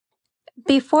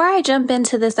Before I jump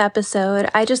into this episode,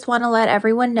 I just want to let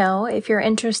everyone know if you're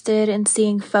interested in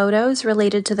seeing photos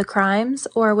related to the crimes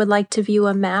or would like to view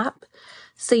a map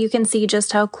so you can see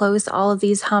just how close all of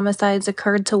these homicides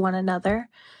occurred to one another,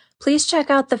 please check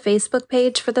out the Facebook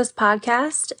page for this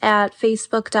podcast at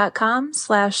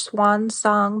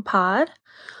facebook.com/swansongpod.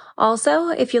 Also,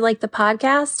 if you like the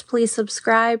podcast, please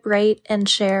subscribe, rate, and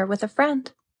share with a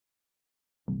friend.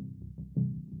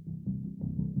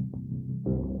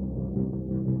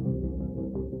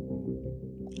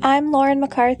 I'm Lauren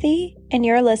McCarthy, and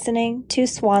you're listening to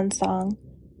Swan Song,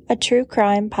 a true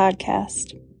crime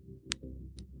podcast.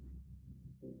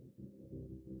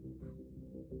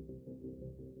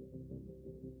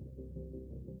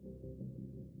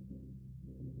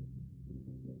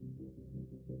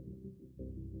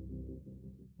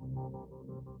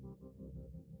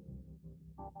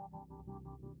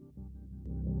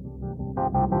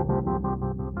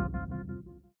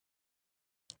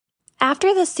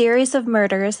 After the series of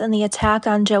murders and the attack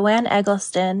on Joanne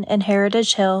Eggleston in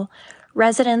Heritage Hill,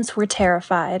 residents were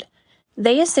terrified.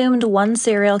 They assumed one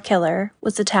serial killer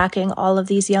was attacking all of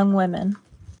these young women.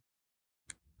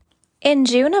 In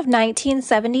June of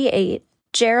 1978,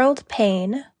 Gerald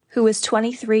Payne, who was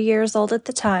 23 years old at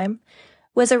the time,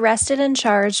 was arrested and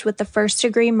charged with the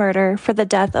first-degree murder for the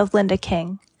death of Linda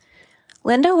King.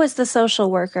 Linda was the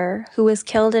social worker who was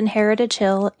killed in Heritage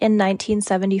Hill in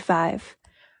 1975.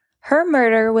 Her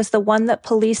murder was the one that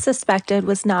police suspected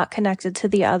was not connected to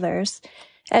the others,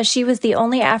 as she was the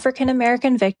only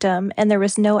African-American victim and there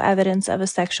was no evidence of a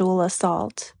sexual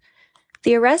assault.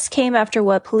 The arrest came after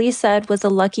what police said was a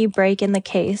lucky break in the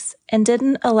case and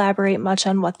didn't elaborate much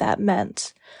on what that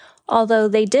meant, although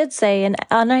they did say an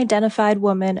unidentified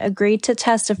woman agreed to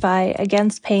testify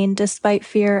against Payne despite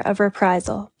fear of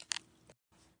reprisal.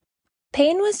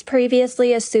 Payne was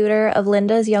previously a suitor of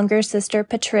Linda's younger sister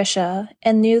Patricia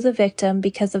and knew the victim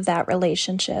because of that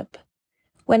relationship.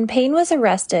 When Payne was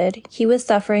arrested, he was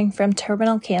suffering from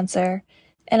terminal cancer,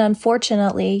 and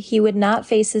unfortunately, he would not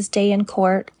face his day in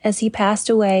court as he passed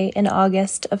away in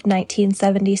August of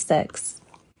 1976.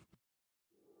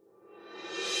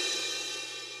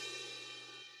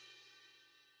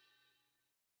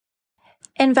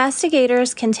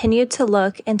 Investigators continued to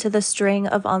look into the string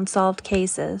of unsolved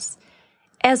cases.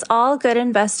 As all good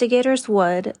investigators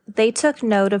would, they took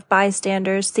note of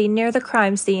bystanders seen near the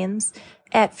crime scenes,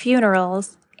 at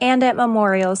funerals, and at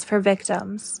memorials for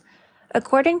victims.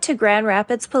 According to Grand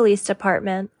Rapids Police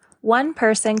Department, one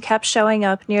person kept showing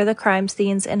up near the crime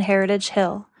scenes in Heritage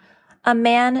Hill, a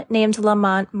man named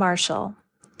Lamont Marshall.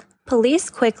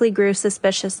 Police quickly grew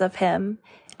suspicious of him,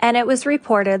 and it was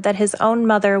reported that his own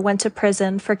mother went to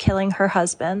prison for killing her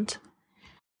husband.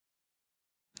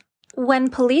 When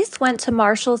police went to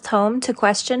Marshall's home to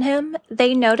question him,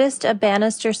 they noticed a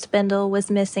banister spindle was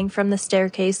missing from the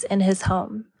staircase in his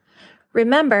home.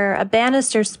 Remember, a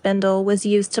banister spindle was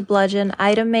used to bludgeon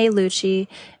Ida Mae Lucci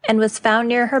and was found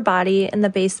near her body in the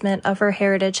basement of her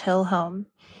Heritage Hill home.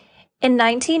 In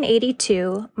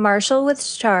 1982, Marshall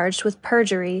was charged with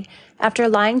perjury after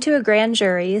lying to a grand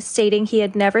jury stating he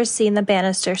had never seen the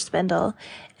banister spindle,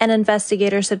 and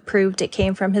investigators had proved it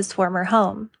came from his former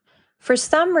home. For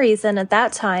some reason at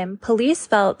that time, police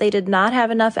felt they did not have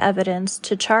enough evidence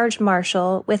to charge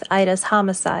Marshall with Ida's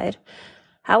homicide.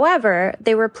 However,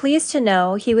 they were pleased to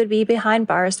know he would be behind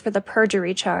bars for the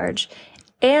perjury charge,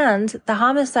 and the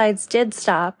homicides did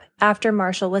stop after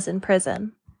Marshall was in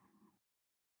prison.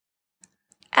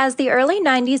 As the early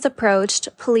 90s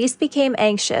approached, police became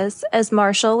anxious as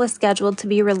Marshall was scheduled to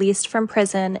be released from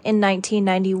prison in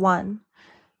 1991.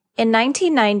 In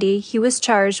 1990, he was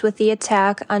charged with the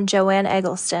attack on Joanne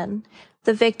Eggleston,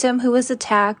 the victim who was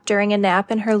attacked during a nap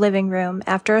in her living room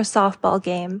after a softball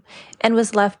game and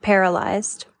was left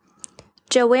paralyzed.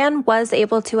 Joanne was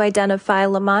able to identify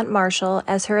Lamont Marshall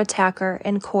as her attacker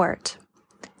in court.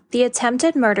 The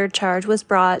attempted murder charge was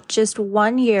brought just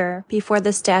 1 year before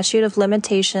the statute of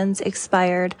limitations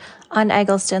expired on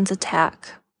Eggleston's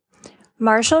attack.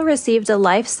 Marshall received a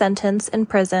life sentence in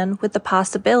prison with the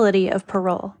possibility of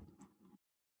parole.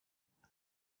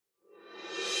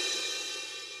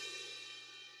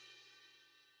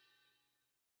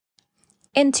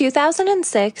 In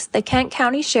 2006, the Kent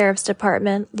County Sheriff's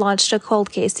Department launched a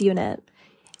cold case unit,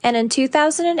 and in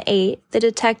 2008, the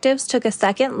detectives took a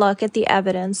second look at the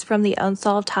evidence from the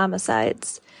unsolved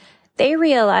homicides. They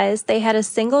realized they had a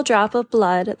single drop of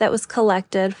blood that was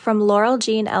collected from Laurel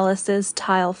Jean Ellis's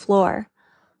tile floor.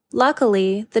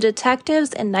 Luckily, the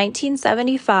detectives in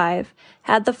 1975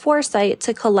 had the foresight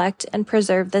to collect and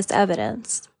preserve this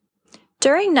evidence.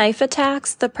 During knife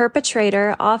attacks, the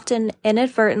perpetrator often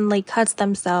inadvertently cuts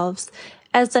themselves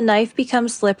as the knife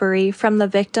becomes slippery from the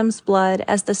victim's blood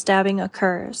as the stabbing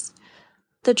occurs.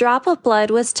 The drop of blood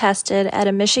was tested at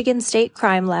a Michigan State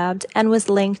crime lab and was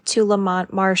linked to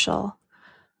Lamont Marshall.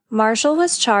 Marshall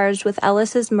was charged with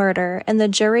Ellis's murder, and the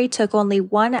jury took only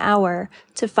 1 hour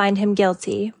to find him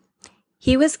guilty.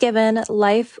 He was given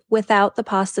life without the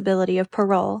possibility of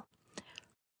parole.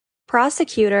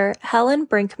 Prosecutor Helen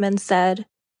Brinkman said,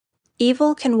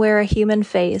 "Evil can wear a human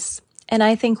face, and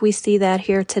I think we see that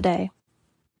here today."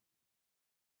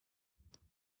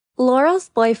 Laurel's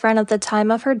boyfriend at the time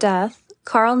of her death,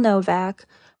 Carl Novak,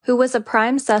 who was a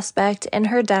prime suspect in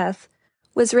her death,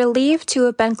 was relieved to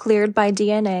have been cleared by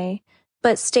DNA,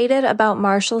 but stated about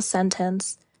Marshall's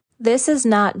sentence, "This is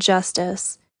not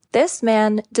justice. This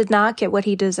man did not get what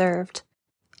he deserved.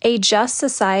 A just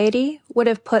society would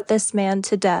have put this man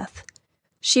to death.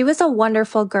 She was a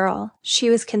wonderful girl. She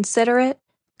was considerate,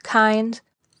 kind,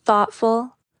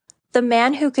 thoughtful. The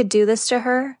man who could do this to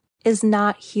her is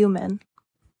not human."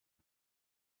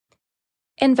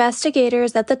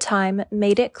 Investigators at the time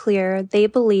made it clear they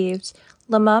believed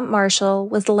Lamont Marshall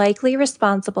was likely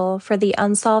responsible for the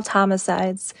unsolved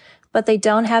homicides, but they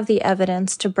don't have the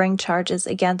evidence to bring charges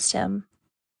against him.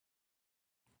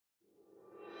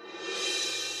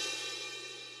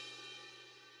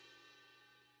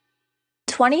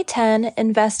 In 2010,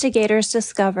 investigators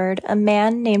discovered a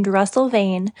man named Russell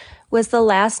Vane was the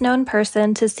last known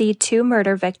person to see 2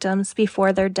 murder victims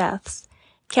before their deaths.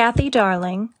 Kathy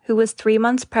Darling, who was 3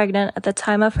 months pregnant at the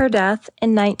time of her death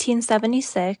in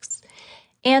 1976,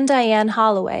 and Diane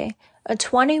Holloway, a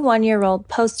 21-year-old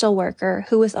postal worker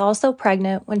who was also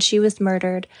pregnant when she was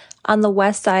murdered on the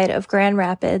west side of Grand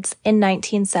Rapids in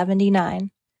 1979.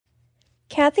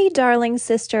 Kathy Darling's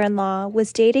sister-in-law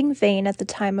was dating Vane at the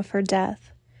time of her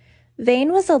death.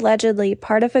 Vane was allegedly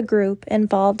part of a group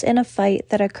involved in a fight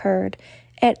that occurred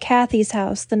at Kathy's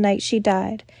house the night she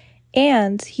died,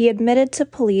 and he admitted to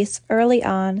police early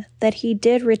on that he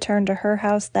did return to her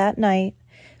house that night,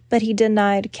 but he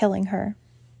denied killing her.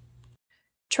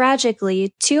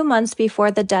 Tragically, 2 months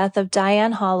before the death of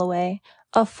Diane Holloway,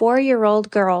 a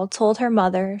 4-year-old girl told her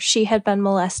mother she had been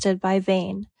molested by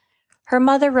Vane. Her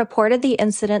mother reported the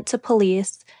incident to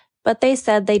police, but they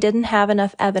said they didn't have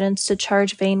enough evidence to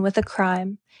charge Vane with a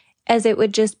crime, as it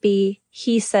would just be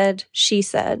he said, she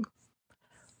said.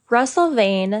 Russell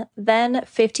Vane, then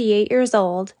 58 years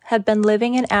old, had been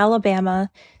living in Alabama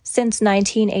since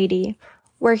 1980,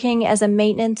 working as a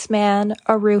maintenance man,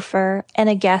 a roofer, and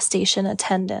a gas station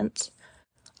attendant.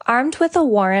 Armed with a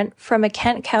warrant from a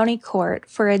Kent County court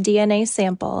for a DNA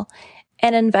sample,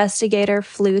 an investigator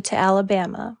flew to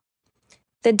Alabama.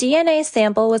 The DNA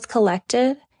sample was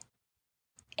collected,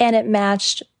 and it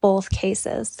matched both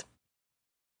cases.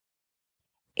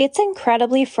 It's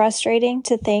incredibly frustrating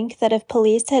to think that if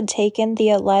police had taken the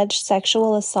alleged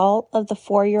sexual assault of the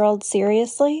 4-year-old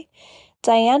seriously,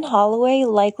 Diane Holloway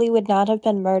likely would not have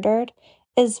been murdered,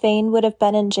 as Vane would have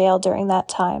been in jail during that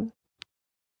time.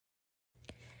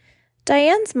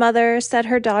 Diane's mother said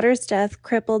her daughter's death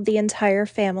crippled the entire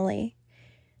family.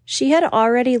 She had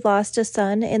already lost a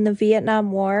son in the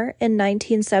Vietnam War in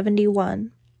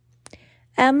 1971.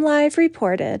 MLive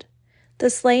reported, "The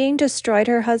slaying destroyed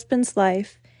her husband's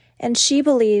life, and she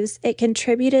believes it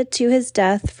contributed to his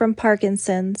death from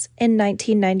Parkinson's in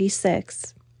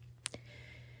 1996.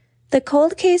 The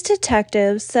cold case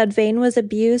detectives said Vane was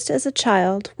abused as a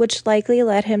child, which likely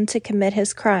led him to commit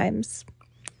his crimes.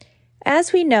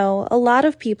 As we know, a lot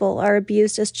of people are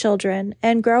abused as children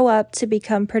and grow up to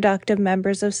become productive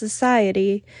members of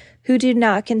society who do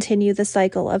not continue the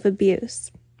cycle of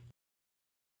abuse.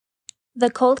 The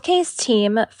cold case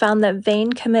team found that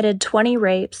Vane committed 20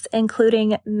 rapes,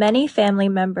 including many family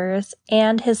members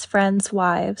and his friends'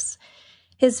 wives.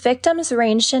 His victims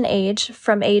ranged in age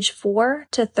from age 4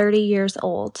 to 30 years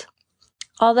old.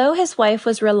 Although his wife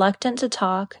was reluctant to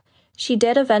talk, she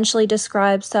did eventually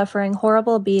describe suffering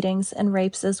horrible beatings and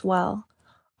rapes as well.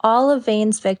 All of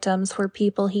Vane's victims were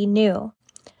people he knew.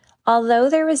 Although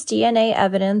there was DNA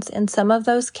evidence in some of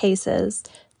those cases,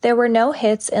 there were no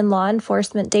hits in law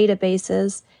enforcement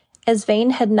databases, as Vane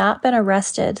had not been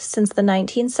arrested since the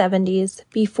 1970s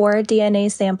before DNA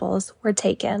samples were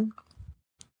taken.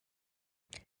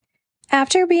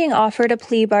 After being offered a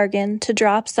plea bargain to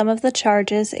drop some of the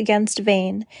charges against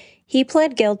Vane, he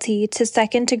pled guilty to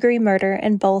second-degree murder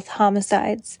in both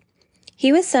homicides.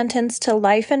 He was sentenced to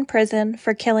life in prison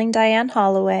for killing Diane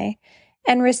Holloway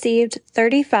and received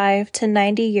 35 to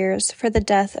 90 years for the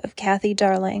death of Kathy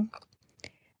Darling.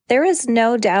 There is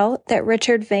no doubt that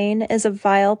Richard Vane is a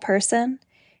vile person,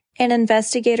 and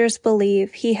investigators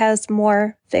believe he has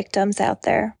more victims out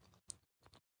there.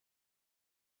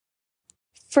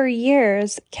 For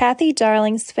years, Kathy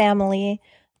Darling's family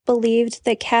believed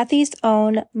that Kathy's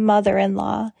own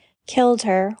mother-in-law killed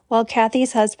her while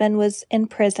Kathy's husband was in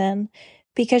prison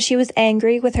because she was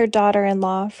angry with her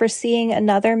daughter-in-law for seeing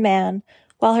another man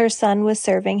while her son was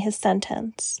serving his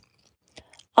sentence.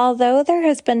 Although there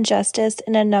has been justice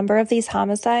in a number of these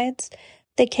homicides,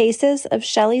 the cases of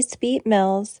Shelley Speet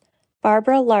Mills,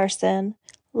 Barbara Larson,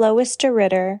 Lois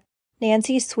DeRitter,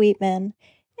 Nancy Sweetman,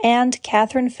 and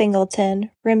Catherine Fingleton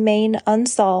remain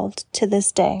unsolved to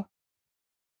this day.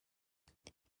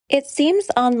 It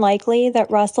seems unlikely that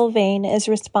Russell Vane is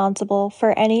responsible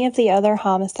for any of the other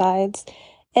homicides,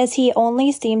 as he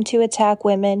only seemed to attack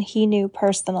women he knew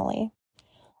personally.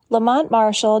 Lamont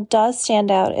Marshall does stand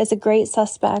out as a great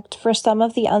suspect for some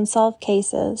of the unsolved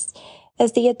cases,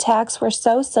 as the attacks were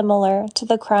so similar to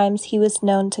the crimes he was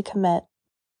known to commit.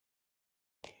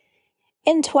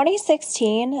 In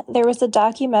 2016, there was a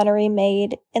documentary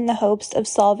made in the hopes of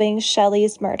solving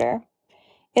Shelley's murder.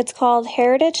 It's called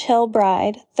Heritage Hill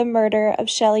Bride: The Murder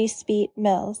of Shelley Speet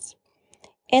Mills.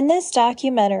 In this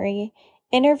documentary,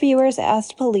 interviewers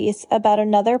asked police about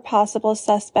another possible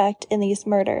suspect in these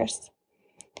murders.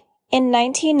 In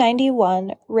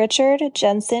 1991, Richard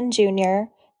Jensen Jr.,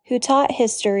 who taught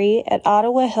history at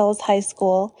Ottawa Hills High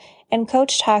School and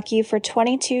coached hockey for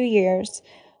 22 years,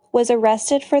 was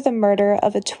arrested for the murder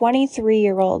of a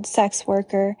 23-year-old sex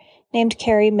worker named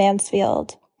Carrie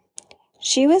Mansfield.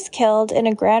 She was killed in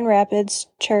a Grand Rapids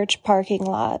church parking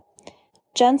lot.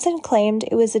 Jensen claimed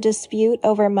it was a dispute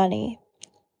over money.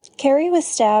 Carrie was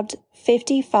stabbed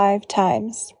 55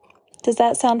 times. Does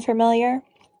that sound familiar?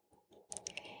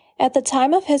 At the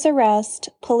time of his arrest,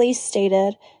 police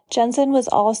stated Jensen was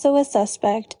also a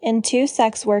suspect in 2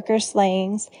 sex worker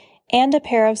slayings and a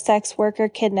pair of sex worker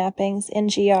kidnappings in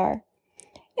GR.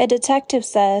 A detective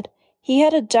said he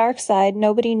had a dark side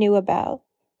nobody knew about.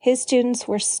 His students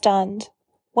were stunned.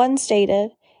 One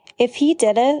stated, "If he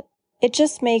did it, it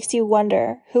just makes you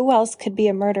wonder who else could be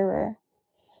a murderer."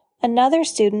 Another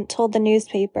student told the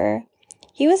newspaper,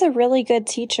 "He was a really good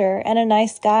teacher and a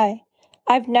nice guy.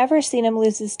 I've never seen him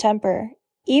lose his temper,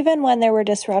 even when there were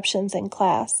disruptions in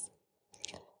class."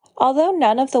 Although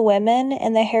none of the women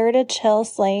in the Heritage Hill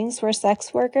slayings were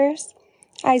sex workers,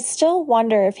 I still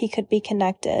wonder if he could be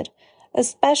connected,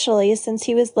 especially since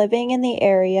he was living in the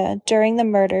area during the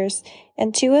murders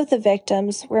and 2 of the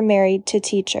victims were married to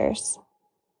teachers.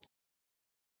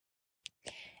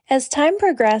 As time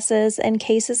progresses and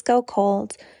cases go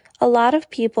cold, a lot of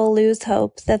people lose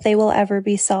hope that they will ever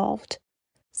be solved.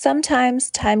 Sometimes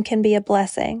time can be a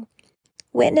blessing.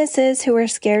 Witnesses who were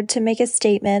scared to make a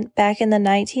statement back in the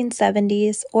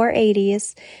 1970s or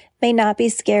 80s may not be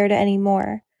scared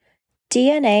anymore.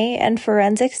 DNA and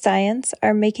forensic science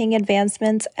are making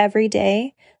advancements every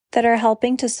day that are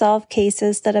helping to solve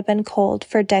cases that have been cold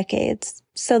for decades,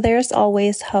 so there's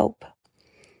always hope.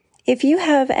 If you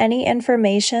have any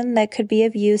information that could be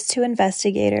of use to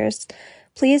investigators,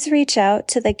 please reach out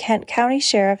to the Kent County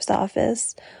Sheriff's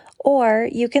Office, or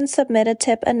you can submit a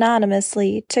tip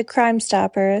anonymously to Crime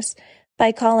Stoppers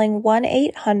by calling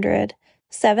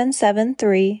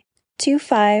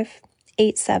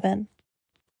 1-800-773-2587.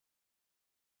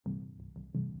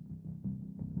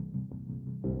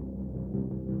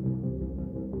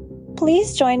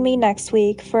 Please join me next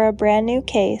week for a brand new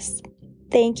case.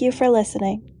 Thank you for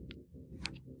listening.